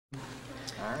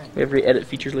All right. We have edit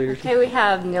features later. Okay, we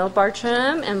have Neil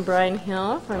Bartram and Brian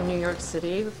Hill from New York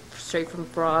City, straight from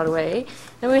Broadway.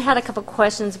 And we had a couple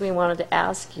questions we wanted to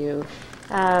ask you.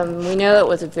 We know it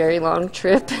was a very long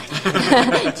trip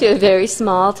to very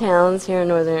small towns here in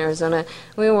northern Arizona.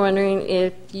 We were wondering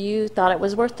if you thought it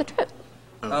was worth the trip.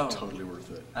 Oh, totally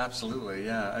worth it. Absolutely,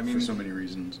 yeah. I mean, for so many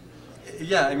reasons.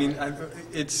 Yeah, I mean,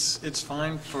 it's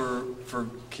fine for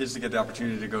kids to get the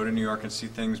opportunity to go to New York and see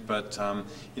things, but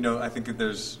you know, I think that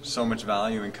there's so much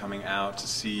value in coming out to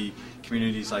see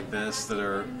communities like this that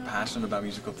are passionate about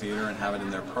musical theater and have it in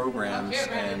their programs,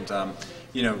 and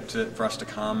you know, for us to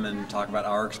come and talk about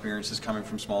our experiences coming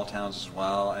from small towns as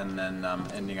well, and then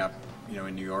ending up, you know,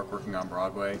 in New York working on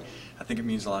Broadway. I think it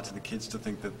means a lot to the kids to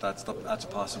think that that's a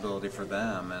possibility for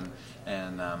them,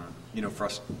 and you know, for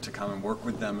us to come and work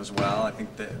with them as well. I think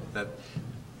that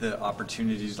the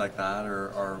opportunities like that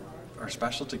are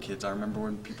special to kids. I remember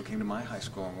when people came to my high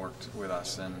school and worked with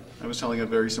us. And I was telling a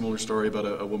very similar story about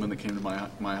a woman that came to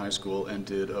my high school and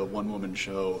did a one-woman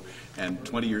show, and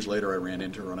 20 years later I ran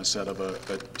into her on a set of a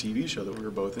TV show that we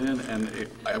were both in, and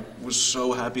I was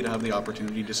so happy to have the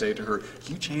opportunity to say to her,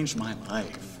 "You changed my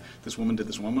life. This woman did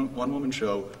this one-woman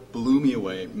show, blew me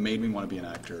away, made me want to be an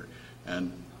actor,"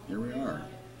 and here we are.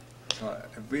 so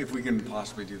if we can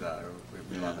possibly do that,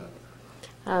 we love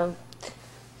it.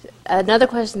 Another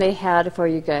question they had for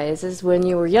you guys is, when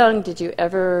you were young, did you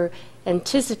ever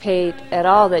anticipate at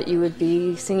all that you would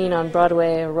be singing on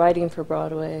Broadway or writing for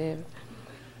Broadway?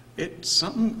 It's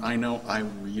something I know I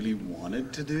really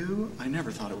wanted to do. I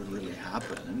never thought it would really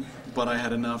happen, but I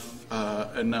had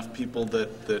enough people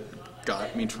that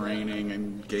got me training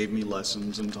and gave me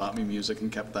lessons and taught me music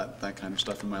and kept that kind of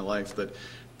stuff in my life that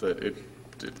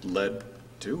it led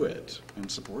to it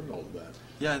and supported all of that.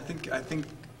 Yeah, I think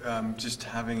just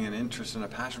having an interest and a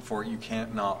passion for it, you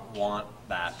can't not want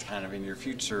that kind of in your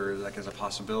future, like as a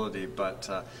possibility. But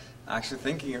actually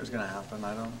thinking it was going to happen,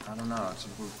 I don't know.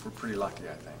 We're pretty lucky,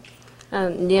 I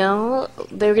think. Neil,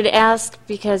 they were going to ask,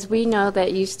 because we know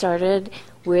that you started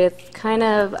with kind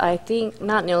of, I think,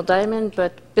 not Neil Diamond,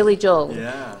 but Billy Joel.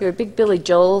 Yeah. You're a big Billy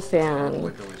Joel fan.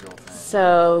 Totally Billy Joel fan.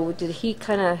 So did he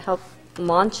kind of help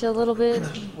launch you a little bit?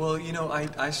 Well, you know,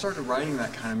 I started writing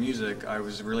that kind of music. I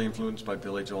was really influenced by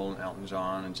Billy Joel and Elton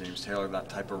John and James Taylor, that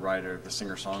type of writer, the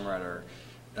singer-songwriter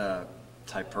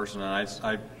type person, and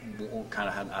I kind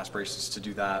of had aspirations to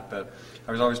do that, but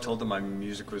I was always told that my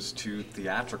music was too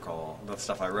theatrical, the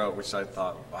stuff I wrote, which I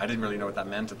thought, I didn't really know what that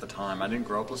meant at the time. I didn't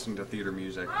grow up listening to theater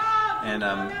music, and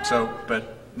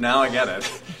but now I get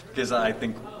it, because I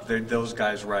think those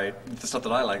guys write, the stuff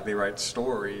that I like, they write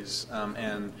stories,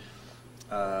 and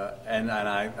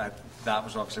that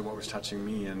was obviously what was touching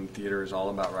me, and theater is all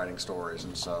about writing stories,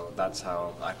 and so that's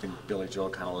how I think Billy Joel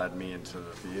kind of led me into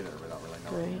the theater without really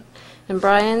knowing. Right. And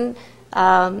Brian,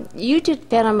 you did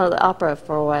Phantom of the Opera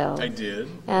for a while. I did.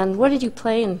 And what did you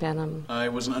play in Phantom? I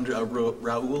was a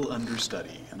Raoul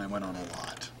understudy, and I went on a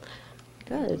lot.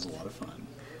 Good. It was a lot of fun.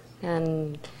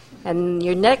 And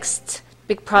your next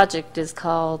big project is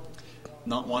called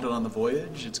Not Wanted on the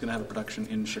Voyage. It's going to have a production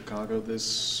in Chicago this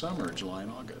summer, July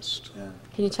and August. Yeah.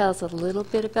 Can you tell us a little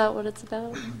bit about what it's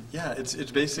about? Yeah, it's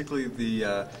basically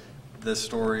the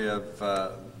story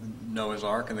of Noah's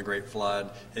Ark and the Great Flood.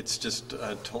 It's just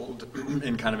told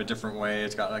in kind of a different way.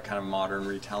 It's got a kind of modern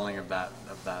retelling of that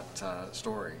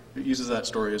story. It uses that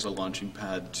story as a launching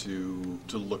pad to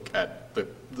look at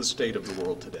the state of the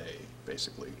world today,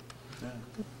 basically. Yeah.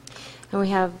 And we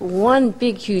have one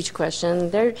big, huge question.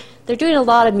 They're doing a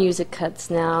lot of music cuts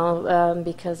now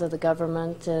because of the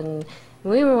government, and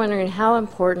we were wondering how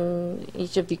important,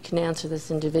 each of you can answer this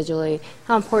individually,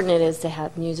 how important it is to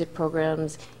have music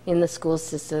programs in the school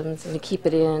systems and to keep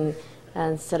it in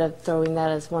instead of throwing that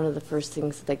as one of the first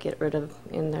things that they get rid of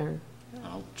in there.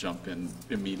 I'll jump in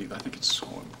immediately. I think it's so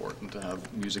important to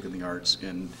have music and the arts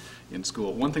in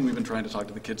school. One thing we've been trying to talk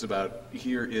to the kids about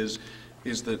here is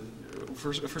that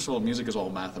first of all, music is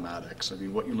all mathematics. I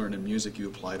mean, what you learn in music you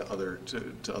apply to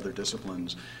other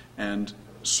disciplines, and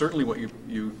certainly what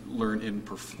you learn in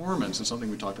performance, and something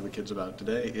we talked to the kids about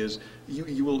today, is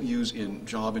you will use in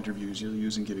job interviews, you'll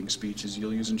use in giving speeches,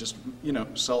 you'll use in just, you know,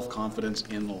 self-confidence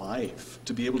in life.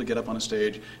 To be able to get up on a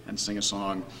stage and sing a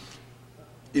song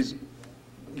is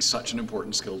such an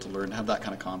important skill to learn, to have that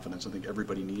kind of confidence. I think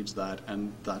everybody needs that,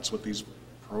 and that's what these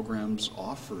programs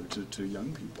offer to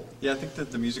young people. Yeah, I think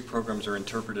that the music programs are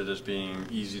interpreted as being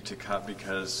easy to cut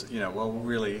because, you know, well,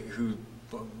 really,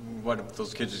 what if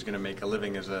those kids are going to make a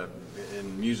living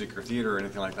in music or theater or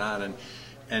anything like that,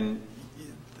 and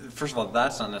first of all,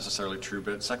 that's not necessarily true,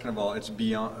 but second of all, it's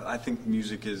beyond, I think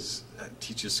music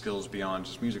teaches skills beyond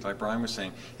just music. Like Brian was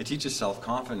saying, it teaches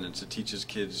self-confidence, it teaches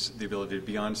kids the ability to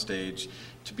be on stage,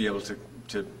 to be able to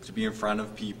be in front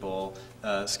of people,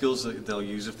 skills that they'll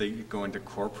use if they go into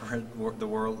corporate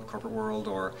world,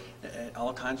 or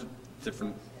all kinds of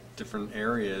different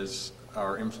areas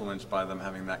are influenced by them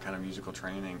having that kind of musical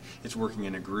training. It's working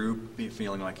in a group,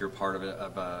 feeling like you're part of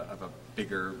a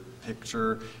bigger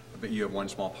picture, but you have one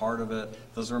small part of it.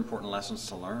 Those are important lessons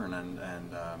to learn,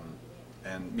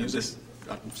 and Music.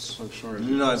 I'm so sorry.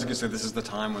 No, I was going to say, this is the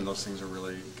time when those things are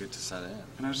really good to set in.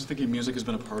 And I was just thinking, music has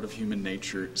been a part of human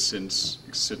nature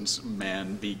since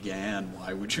man began.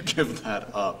 Why would you give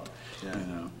that up? Yeah. You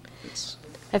know, it's.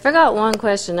 I forgot one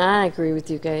question. I agree with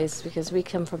you guys because we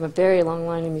come from a very long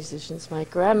line of musicians. My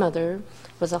grandmother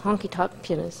was a honky-tonk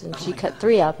pianist, and she cut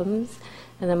 3 albums.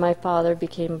 And then my father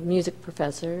became a music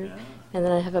professor. Yeah. And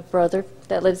then I have a brother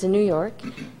that lives in New York,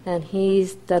 and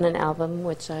he's done an album,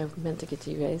 which I meant to get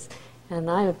to you guys. And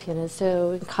I'm a pianist,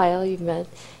 so Kyle, you've met.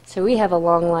 So we have a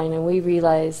long line, and we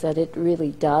realize that it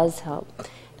really does help.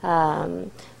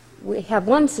 We have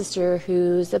one sister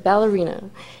who's a ballerina,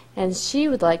 and she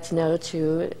would like to know,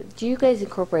 too, do you guys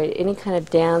incorporate any kind of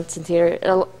dance and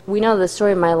theater? We know the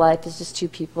story of my life is just 2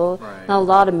 people, Right. not a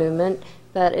lot of movement,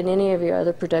 but in any of your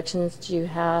other productions, do you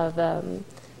have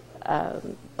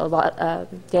a lot of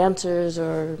dancers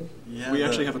or... Yeah, We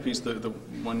actually have a piece, the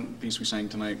one piece we sang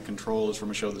tonight, Control, is from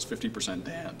a show that's 50%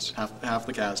 dance. Half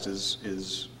the cast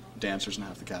is dancers and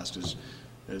half the cast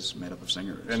is made up of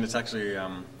singers. And it's actually,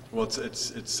 well,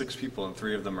 it's 6 people, and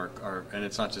 3 of them are, and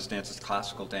it's not just dance, it's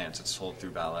classical dance. It's told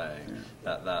through ballet.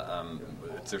 Yeah.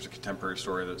 There's a contemporary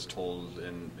story that's told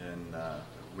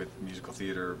with musical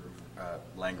theater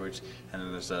language, and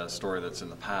then there's a story that's in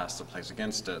the past that plays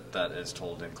against it that is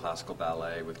told in classical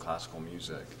ballet with classical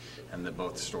music, and that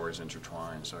both stories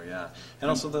intertwine. So yeah, and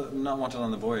also the Not Wanted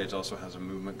on the Voyage also has a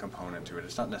movement component to it.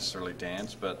 It's not necessarily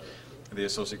dance, but the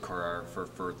associate choreographer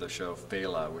for the show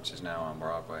Fela, which is now on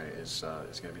Broadway, is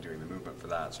going to be doing the movement for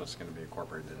that, so it's going to be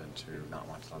incorporated into Not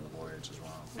Wanted on the Voyage as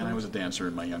well. And I was a dancer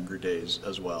in my younger days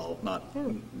as well, not,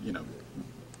 you know,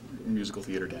 musical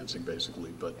theater dancing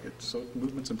basically, but so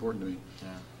movement's important to me.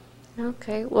 Yeah.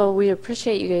 Okay, well, we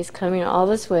appreciate you guys coming all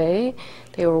this way.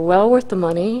 They were well worth the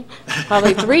money,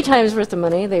 probably 3 times worth the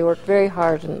money. They worked very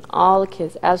hard, and all the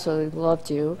kids absolutely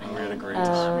loved you. And we had a great We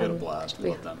time. had a blast.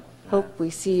 We loved them. Hope we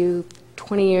see you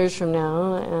 20 years from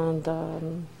now, and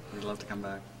We'd love to come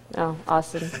back. oh,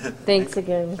 awesome. Thanks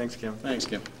again. Thanks, Kim. Thanks,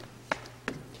 Kim.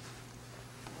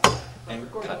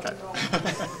 And cut.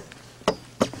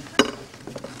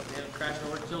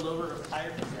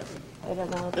 I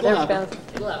don't know. It'll They're happen.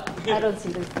 both. I don't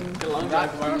see their thing. Long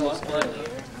drive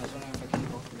tomorrow.